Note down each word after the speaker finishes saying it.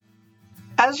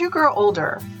As you grow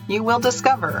older, you will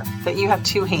discover that you have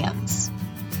two hands.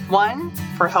 One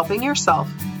for helping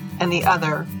yourself and the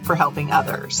other for helping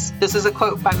others. This is a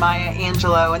quote by Maya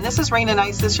Angelou, and this is Rayna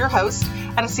Neises, your host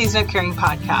at A Season of Caring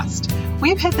podcast.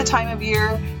 We've hit the time of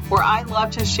year where I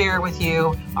love to share with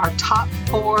you our top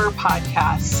 4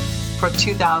 podcasts for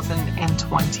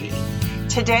 2020.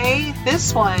 Today,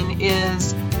 this one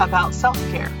is about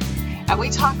self-care. And we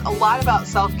talk a lot about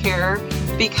self-care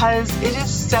because it is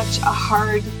such a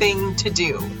hard thing to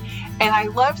do. And I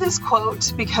love this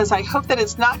quote because I hope that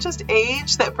it's not just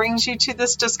age that brings you to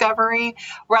this discovery,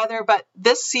 rather, but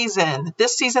this season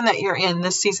that you're in,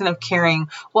 this season of caring,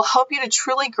 will help you to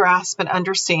truly grasp and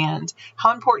understand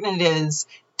how important it is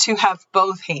to have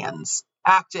both hands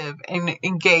active and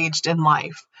engaged in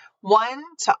life. One,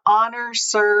 to honor,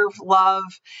 serve, love,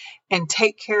 and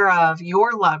take care of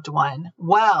your loved one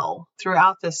well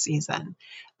throughout this season.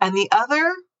 And the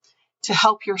other, to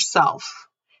help yourself,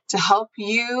 to help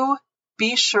you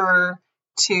be sure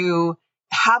to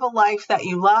have a life that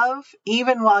you love,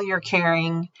 even while you're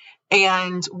caring.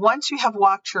 And once you have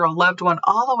walked your loved one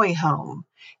all the way home,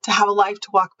 to have a life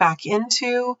to walk back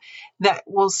into that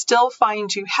will still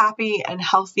find you happy and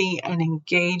healthy and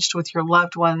engaged with your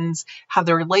loved ones, have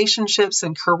the relationships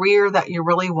and career that you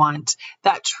really want.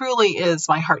 That truly is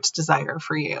my heart's desire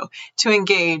for you, to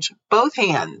engage both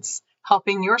hands,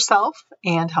 helping yourself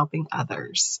and helping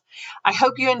others. I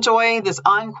hope you enjoy this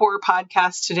Encore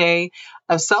podcast today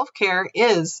of Self-Care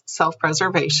is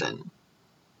Self-Preservation.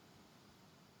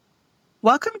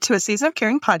 Welcome to A Season of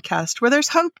Caring podcast, where there's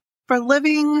hope for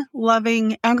living,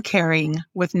 loving, and caring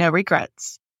with no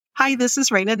regrets. Hi, this is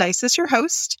Rayna Neises, your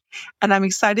host, and I'm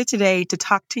excited today to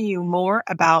talk to you more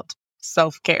about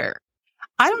self-care.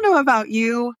 I don't know about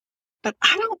you, but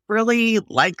I don't really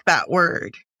like that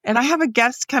word. And I have a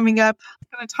guest coming up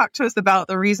who's going to talk to us about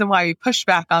the reason why we push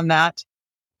back on that.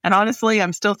 And honestly,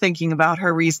 I'm still thinking about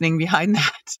her reasoning behind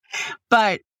that.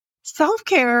 But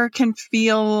self-care can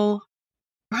feel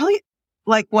really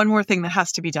like one more thing that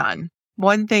has to be done.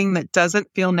 One thing that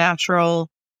doesn't feel natural.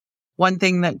 One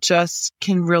thing that just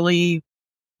can really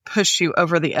push you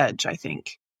over the edge, I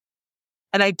think.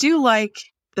 And I do like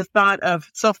the thought of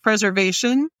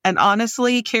self-preservation. And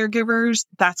honestly, caregivers,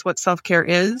 that's what self-care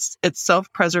is. It's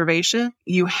self-preservation.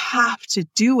 You have to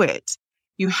do it.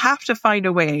 You have to find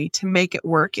a way to make it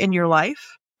work in your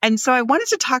life. And so I wanted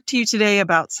to talk to you today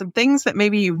about some things that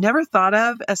maybe you've never thought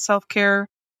of as self-care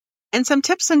and some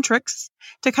tips and tricks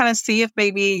to kind of see if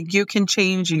maybe you can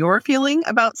change your feeling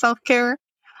about self-care.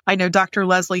 I know Dr.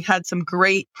 Leslie had some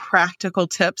great practical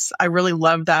tips. I really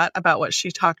love that about what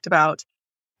she talked about.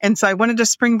 And so I wanted to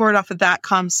springboard off of that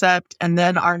concept. And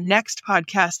then our next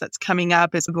podcast that's coming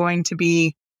up is going to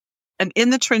be an in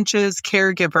the trenches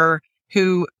caregiver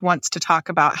who wants to talk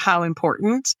about how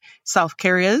important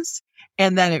self-care is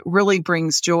and that it really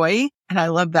brings joy. And I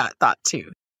love that thought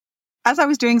too. As I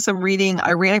was doing some reading,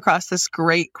 I ran across this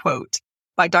great quote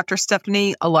by Dr.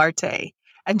 Stephanie Olarte.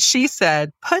 And she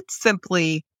said, put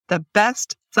simply, the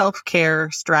best self-care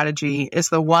strategy is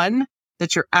the one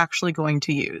that you're actually going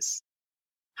to use.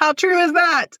 How true is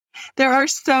that? There are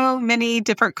so many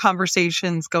different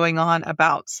conversations going on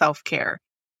about self-care.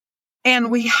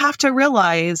 And we have to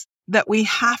realize that we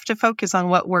have to focus on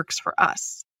what works for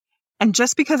us. And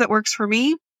just because it works for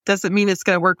me doesn't mean it's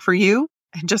going to work for you.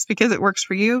 And just because it works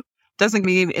for you doesn't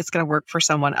mean it's going to work for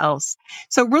someone else.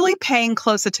 So really paying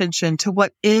close attention to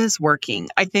what is working,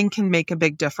 I think can make a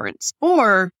big difference,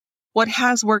 or what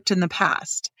has worked in the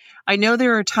past. I know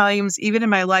there are times, even in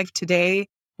my life today,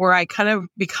 where I kind of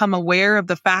become aware of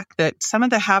the fact that some of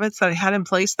the habits that I had in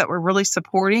place that were really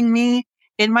supporting me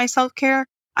in my self-care,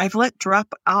 I've let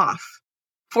drop off.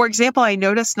 For example, I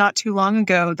noticed not too long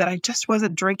ago that I just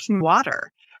wasn't drinking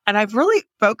water. And I've really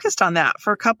focused on that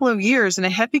for a couple of years, and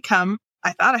it had become,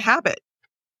 I thought, a habit.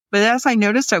 But as I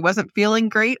noticed I wasn't feeling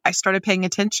great, I started paying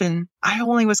attention. I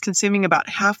only was consuming about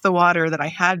half the water that I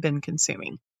had been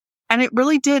consuming. And it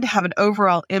really did have an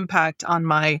overall impact on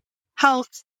my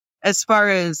health as far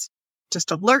as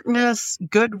just alertness,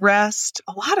 good rest,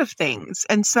 a lot of things.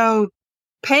 And so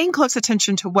paying close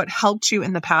attention to what helped you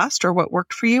in the past or what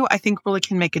worked for you, I think really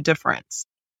can make a difference.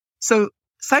 So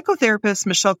psychotherapist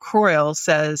Michelle Croyle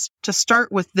says to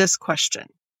start with this question: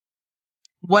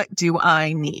 what do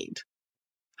I need?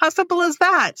 How simple is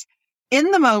that? In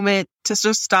the moment, to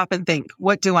just stop and think,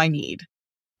 what do I need?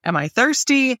 Am I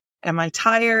thirsty? Am I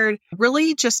tired?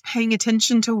 Really just paying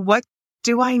attention to what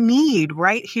do I need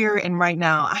right here and right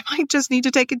now. I might just need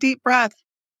to take a deep breath.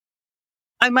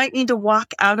 I might need to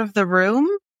walk out of the room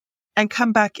and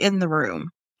come back in the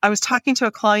room. I was talking to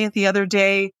a client the other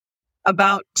day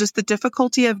about just the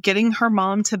difficulty of getting her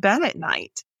mom to bed at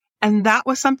night. And that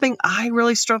was something I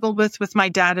really struggled with my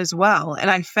dad as well. And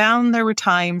I found there were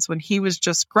times when he was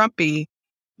just grumpy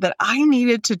that I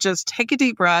needed to just take a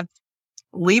deep breath,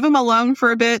 leave him alone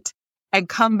for a bit, and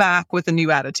come back with a new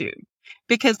attitude.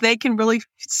 Because they can really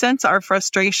sense our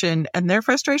frustration, and their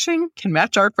frustration can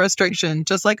match our frustration,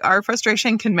 just like our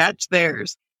frustration can match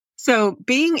theirs. So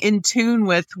being in tune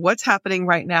with what's happening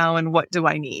right now and what do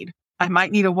I need? I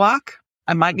might need a walk.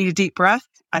 I might need a deep breath.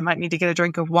 I might need to get a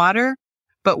drink of water.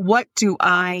 But what do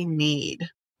I need?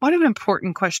 What an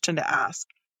important question to ask.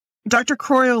 Dr.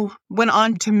 Croyle went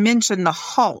on to mention the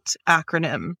HALT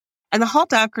acronym. And the HALT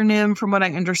acronym, from what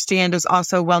I understand, is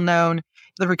also well known in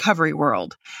the recovery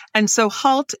world. And so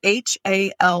HALT,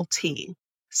 H-A-L-T,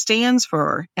 stands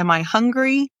for, am I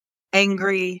hungry,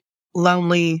 angry,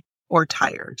 lonely, or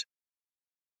tired?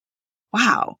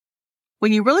 Wow.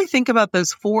 When you really think about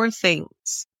those four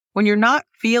things, when you're not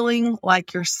feeling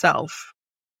like yourself,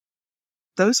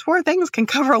 those four things can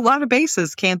cover a lot of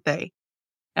bases, can't they?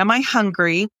 Am I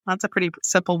hungry? That's a pretty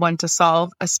simple one to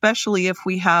solve, especially if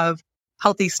we have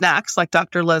healthy snacks like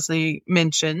Dr. Leslie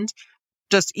mentioned,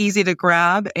 just easy to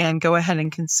grab and go ahead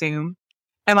and consume.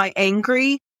 Am I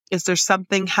angry? Is there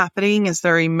something happening? Is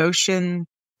there emotion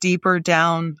deeper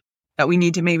down that we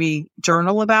need to maybe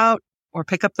journal about or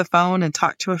pick up the phone and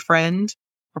talk to a friend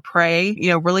or pray?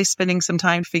 Really spending some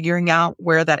time figuring out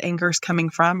where that anger is coming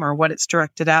from or what it's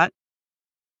directed at.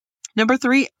 Number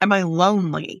 3, am I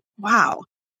lonely? Wow.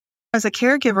 As a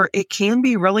caregiver, it can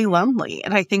be really lonely.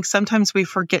 And I think sometimes we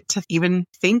forget to even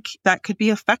think that could be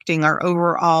affecting our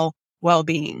overall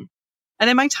well-being. And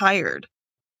am I tired?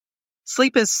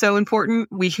 Sleep is so important.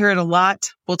 We hear it a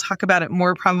lot. We'll talk about it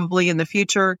more probably in the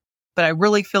future. But I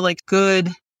really feel like good,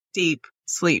 deep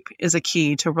sleep is a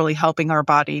key to really helping our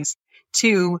bodies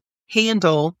to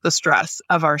handle the stress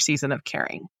of our season of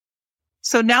caring.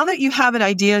 So now that you have an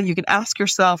idea, you can ask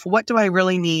yourself, what do I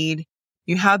really need?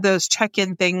 You have those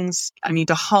check-in things. I need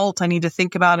to halt. I need to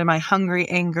think about, am I hungry,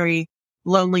 angry,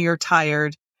 lonely, or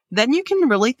tired? Then you can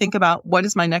really think about, what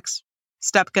is my next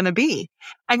step going to be?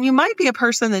 And you might be a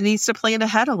person that needs to plan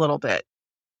ahead a little bit.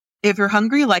 If you're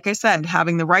hungry, like I said,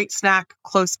 having the right snack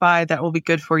close by, that will be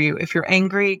good for you. If you're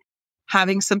angry,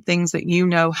 having some things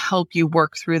that help you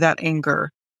work through that anger.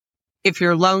 If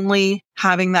you're lonely,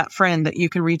 having that friend that you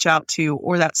can reach out to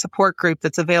or that support group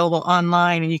that's available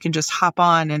online and you can just hop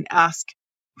on and ask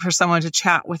for someone to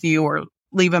chat with you or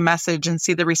leave a message and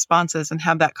see the responses and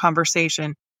have that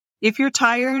conversation. If you're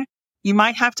tired, you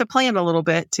might have to plan a little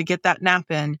bit to get that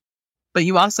nap in, but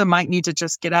you also might need to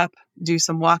just get up, do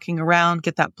some walking around,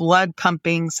 get that blood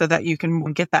pumping so that you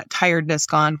can get that tiredness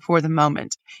gone for the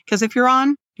moment. Because if you're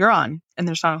on, you're on, and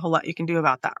there's not a whole lot you can do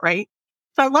about that, right?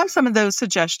 So I love some of those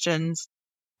suggestions.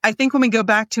 I think when we go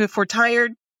back to if we're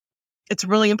tired, it's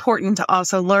really important to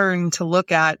also learn to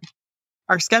look at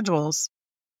our schedules.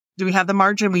 Do we have the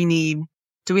margin we need?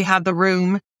 Do we have the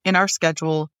room in our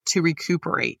schedule to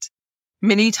recuperate?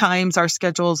 Many times our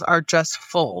schedules are just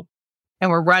full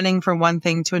and we're running from one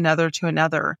thing to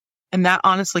another. And that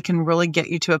honestly can really get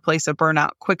you to a place of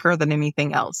burnout quicker than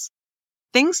anything else.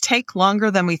 Things take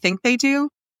longer than we think they do.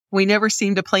 We never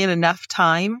seem to plan enough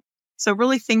time. So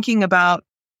really thinking about,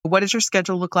 what does your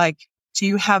schedule look like? Do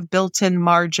you have built-in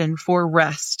margin for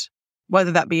rest,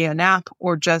 whether that be a nap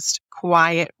or just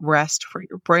quiet rest for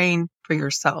your brain, for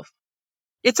yourself?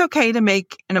 It's okay to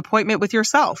make an appointment with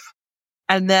yourself.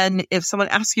 And then if someone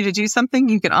asks you to do something,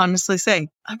 you can honestly say,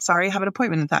 I'm sorry, I have an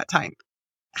appointment at that time.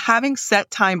 Having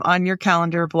set time on your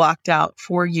calendar blocked out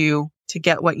for you to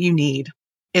get what you need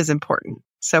is important.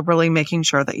 So really making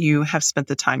sure that you have spent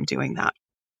the time doing that.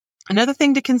 Another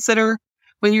thing to consider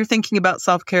when you're thinking about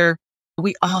self-care,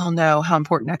 we all know how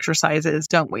important exercise is,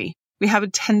 don't we? We have a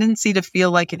tendency to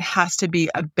feel like it has to be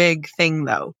a big thing,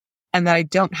 though, and that I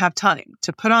don't have time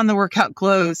to put on the workout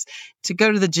clothes, to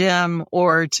go to the gym,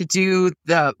 or to do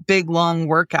the big, long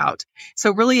workout.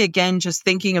 So really, again, just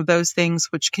thinking of those things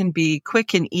which can be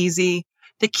quick and easy.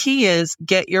 The key is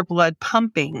get your blood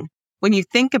pumping. When you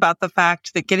think about the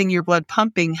fact that getting your blood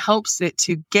pumping helps it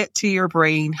to get to your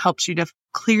brain, helps you to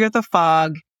clear the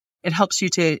fog, it helps you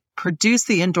to produce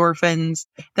the endorphins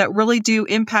that really do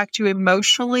impact you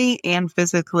emotionally and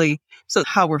physically. So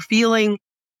how we're feeling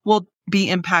will be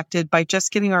impacted by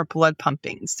just getting our blood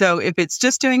pumping. So if it's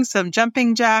just doing some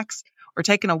jumping jacks or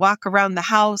taking a walk around the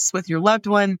house with your loved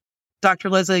one, Dr.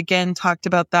 Leslie again talked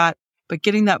about that, but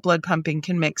getting that blood pumping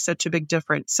can make such a big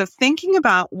difference. So thinking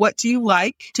about, what do you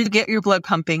like to get your blood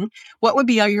pumping? What would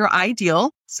be your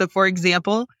ideal? So for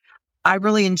example, I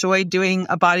really enjoyed doing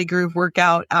a body groove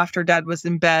workout after Dad was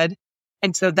in bed.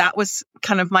 And so that was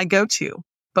kind of my go-to.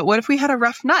 But what if we had a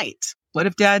rough night? What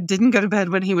if dad didn't go to bed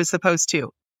when he was supposed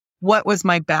to? What was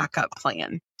my backup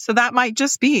plan? So that might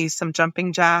just be some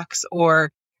jumping jacks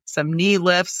or some knee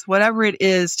lifts, whatever it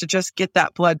is to just get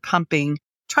that blood pumping.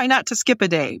 Try not to skip a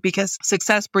day because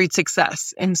success breeds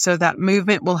success. And so that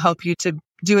movement will help you to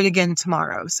do it again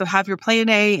tomorrow. So have your plan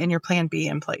A and your plan B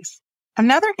in place.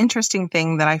 Another interesting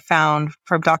thing that I found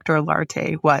from Dr.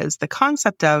 Olarte was the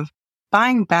concept of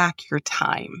buying back your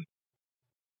time.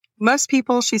 Most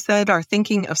people, she said, are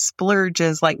thinking of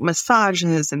splurges like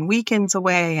massages and weekends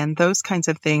away and those kinds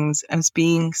of things as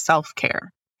being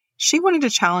self-care. She wanted to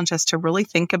challenge us to really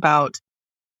think about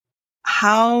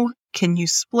how can you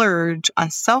splurge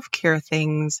on self-care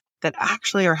things that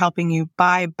actually are helping you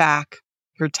buy back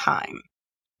your time.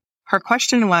 Her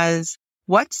question was,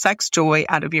 what sucks joy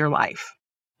out of your life?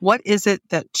 What is it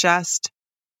that just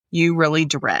you really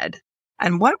dread?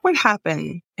 And what would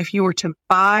happen if you were to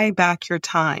buy back your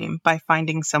time by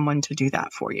finding someone to do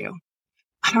that for you?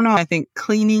 I don't know. I think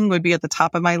cleaning would be at the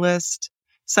top of my list.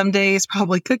 Some days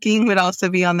probably cooking would also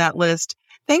be on that list.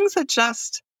 Things that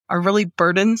just are really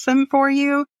burdensome for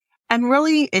you. And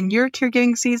really in your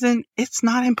caregiving season, it's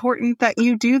not important that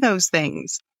you do those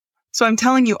things. So I'm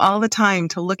telling you all the time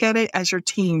to look at it as your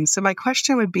team. So my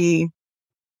question would be,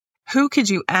 who could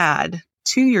you add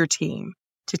to your team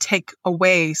to take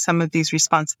away some of these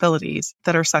responsibilities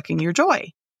that are sucking your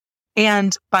joy?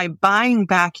 And by buying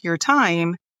back your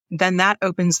time, then that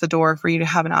opens the door for you to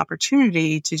have an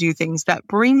opportunity to do things that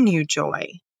bring you joy.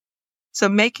 So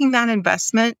making that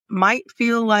investment might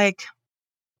feel like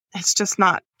it's just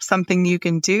not something you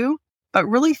can do, but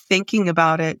really thinking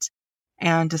about it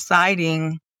and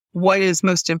deciding what is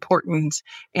most important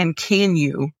and can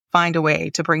you find a way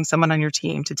to bring someone on your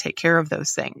team to take care of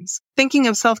those things. Thinking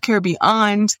of self-care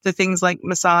beyond the things like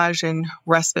massage and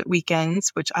respite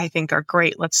weekends, which I think are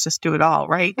great. Let's just do it all,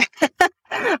 right?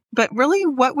 But really,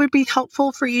 what would be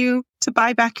helpful for you to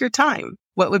buy back your time?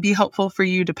 What would be helpful for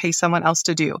you to pay someone else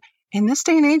to do? In this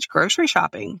day and age, grocery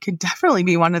shopping could definitely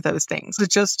be one of those things. To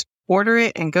just order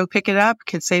it and go pick it up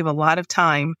could save a lot of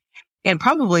time and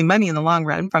probably money in the long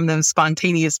run from those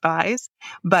spontaneous buys.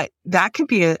 But that could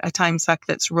be a time suck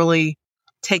that's really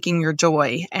taking your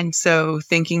joy. And so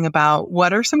thinking about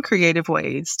what are some creative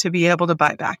ways to be able to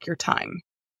buy back your time.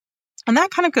 And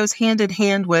that kind of goes hand in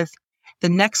hand with the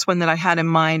next one that I had in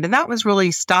mind. And that was really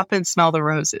stop and smell the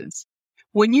roses.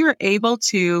 When you're able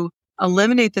to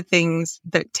eliminate the things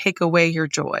that take away your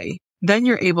joy, then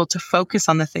you're able to focus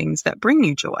on the things that bring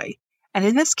you joy. And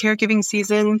in this caregiving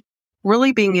season,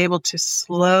 really being able to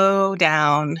slow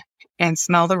down and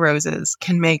smell the roses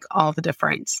can make all the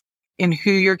difference in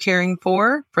who you're caring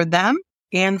for them,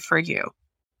 and for you.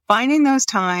 Finding those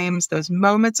times, those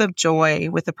moments of joy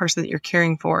with the person that you're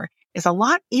caring for is a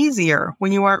lot easier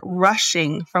when you aren't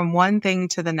rushing from one thing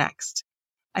to the next.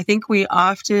 I think we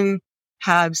often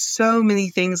have so many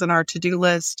things on our to-do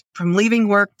list, from leaving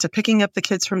work to picking up the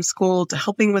kids from school to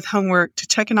helping with homework to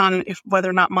checking on whether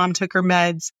or not mom took her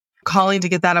meds, calling to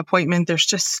get that appointment. There's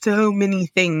just so many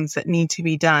things that need to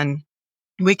be done.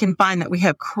 We can find that we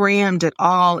have crammed it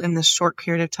all in this short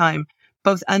period of time,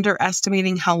 both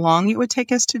underestimating how long it would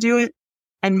take us to do it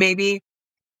and maybe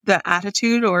the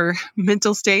attitude or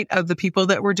mental state of the people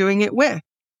that we're doing it with.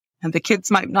 And the kids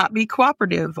might not be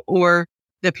cooperative, or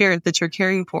the parent that you're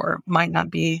caring for might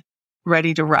not be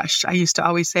ready to rush. I used to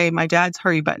always say my dad's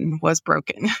hurry button was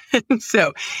broken.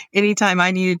 So anytime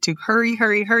I needed to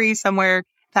hurry somewhere,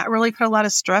 that really put a lot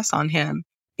of stress on him.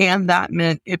 And that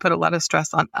meant it put a lot of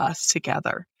stress on us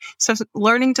together. So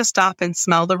learning to stop and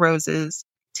smell the roses,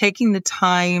 taking the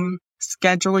time,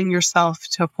 scheduling yourself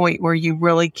to a point where you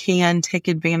really can take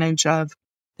advantage of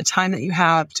the time that you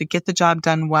have to get the job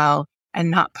done well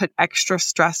and not put extra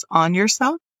stress on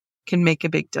yourself can make a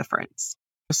big difference.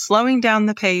 Slowing down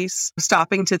the pace,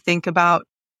 stopping to think about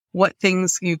what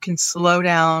things you can slow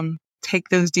down, take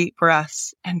those deep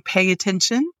breaths and pay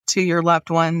attention to your loved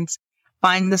ones.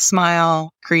 Find the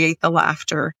smile, create the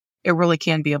laughter. It really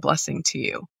can be a blessing to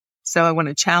you. So I want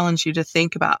to challenge you to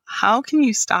think about how can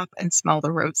you stop and smell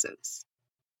the roses?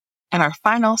 And our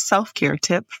final self-care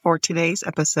tip for today's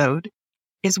episode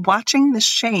is watching the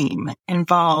shame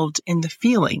involved in the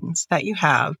feelings that you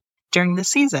have during the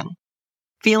season.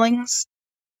 Feelings,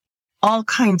 all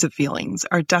kinds of feelings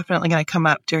are definitely going to come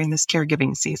up during this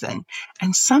caregiving season.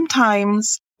 And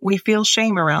sometimes we feel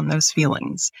shame around those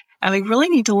feelings. And we really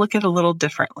need to look at it a little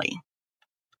differently.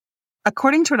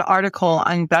 According to an article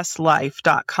on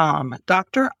bestlife.com,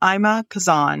 Dr. Ima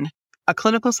Kazan, a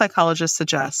clinical psychologist,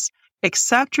 suggests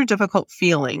accept your difficult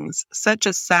feelings, such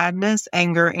as sadness,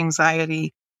 anger,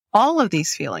 anxiety. All of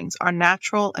these feelings are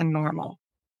natural and normal.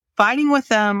 Fighting with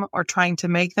them or trying to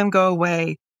make them go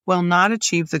away will not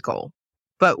achieve the goal,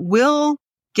 but will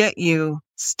get you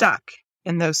stuck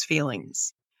in those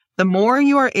feelings. The more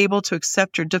you are able to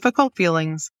accept your difficult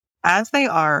feelings as they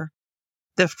are,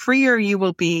 the freer you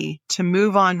will be to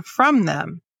move on from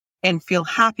them and feel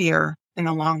happier in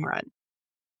the long run.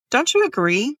 Don't you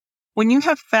agree? When you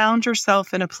have found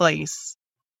yourself in a place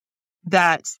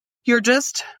that you're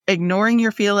just ignoring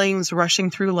your feelings,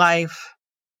 rushing through life,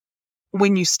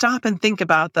 when you stop and think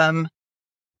about them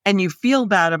and you feel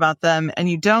bad about them and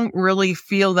you don't really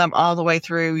feel them all the way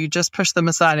through, you just push them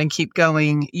aside and keep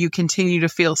going, you continue to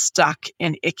feel stuck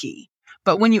and icky.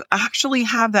 But when you actually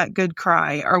have that good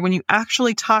cry, or when you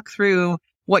actually talk through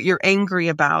what you're angry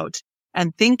about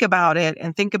and think about it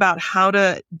and think about how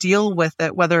to deal with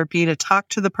it, whether it be to talk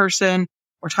to the person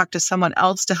or talk to someone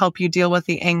else to help you deal with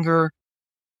the anger,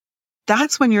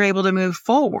 that's when you're able to move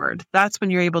forward. That's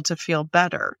when you're able to feel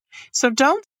better. So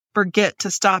don't forget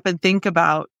to stop and think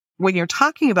about, when you're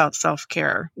talking about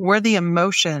self-care, where the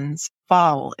emotions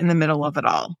fall in the middle of it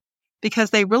all,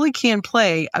 because they really can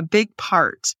play a big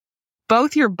part.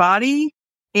 Both your body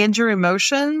and your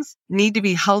emotions need to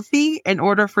be healthy in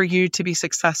order for you to be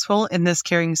successful in this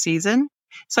caring season.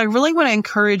 So I really want to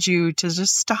encourage you to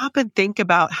just stop and think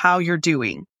about how you're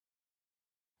doing.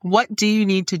 What do you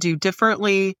need to do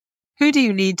differently? Who do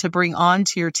you need to bring on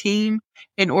to your team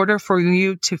in order for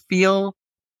you to feel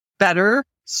better,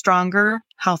 stronger,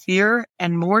 healthier,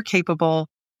 and more capable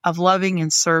of loving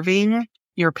and serving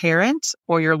your parent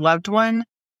or your loved one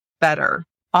better,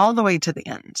 all the way to the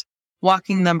end,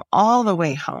 walking them all the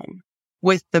way home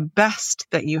with the best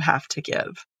that you have to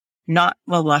give, not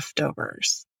the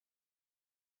leftovers.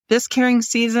 This caring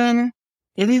season,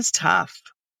 it is tough.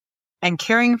 And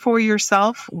caring for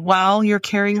yourself while you're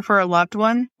caring for a loved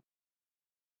one,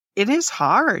 it is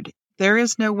hard. There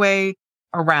is no way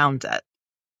around it.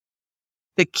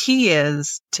 The key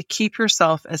is to keep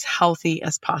yourself as healthy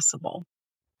as possible.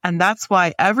 And that's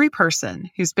why every person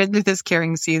who's been through this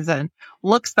caring season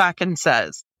looks back and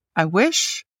says, I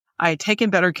wish I had taken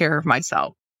better care of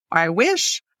myself. Or I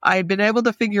wish I had been able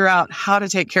to figure out how to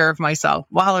take care of myself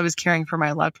while I was caring for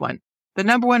my loved one. The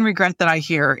number one regret that I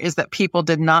hear is that people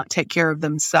did not take care of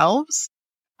themselves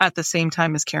at the same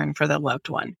time as caring for their loved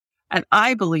one. And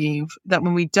I believe that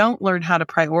when we don't learn how to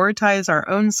prioritize our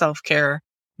own self-care,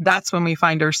 that's when we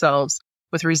find ourselves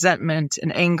with resentment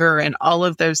and anger and all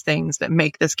of those things that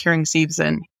make this caring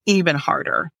season even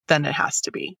harder than it has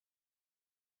to be.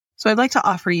 So I'd like to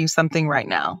offer you something right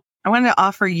now. I want to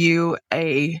offer you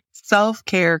a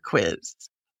self-care quiz.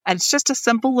 And it's just a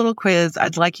simple little quiz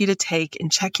I'd like you to take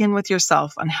and check in with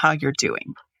yourself on how you're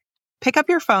doing. Pick up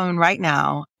your phone right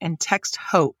now and text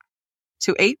HOPE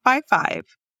to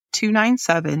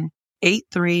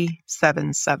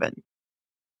 855-297-8377.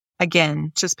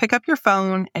 Again, just pick up your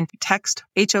phone and text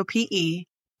HOPE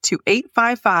to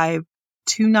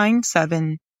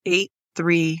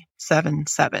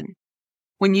 855-297-8377.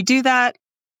 When you do that,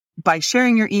 by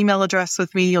sharing your email address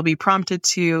with me, you'll be prompted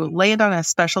to land on a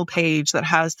special page that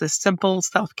has this simple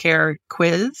self-care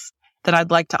quiz that I'd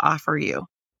like to offer you.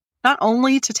 Not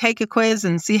only to take a quiz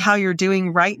and see how you're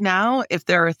doing right now, if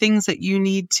there are things that you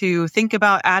need to think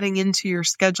about adding into your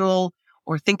schedule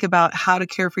or think about how to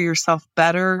care for yourself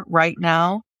better right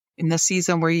now in the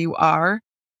season where you are,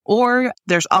 or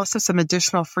there's also some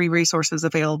additional free resources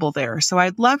available there. So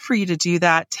I'd love for you to do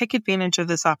that. Take advantage of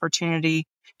this opportunity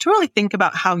to really think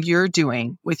about how you're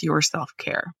doing with your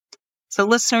self-care. So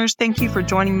listeners, thank you for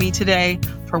joining me today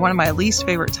for one of my least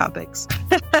favorite topics.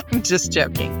 I'm just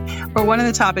joking. For one of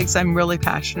the topics I'm really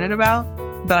passionate about,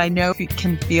 but I know it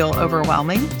can feel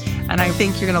overwhelming. And I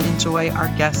think you're going to enjoy our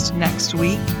guest next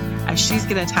week as she's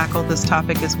going to tackle this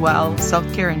topic as well,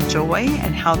 self-care and joy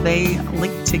and how they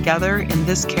link together in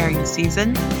this caring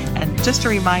season. And just a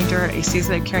reminder, A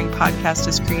Season of Caring podcast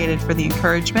is created for the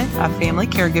encouragement of family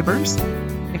caregivers.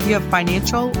 If you have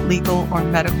financial, legal, or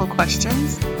medical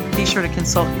questions, be sure to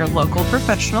consult your local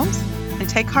professionals and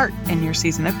take heart in your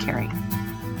season of caring.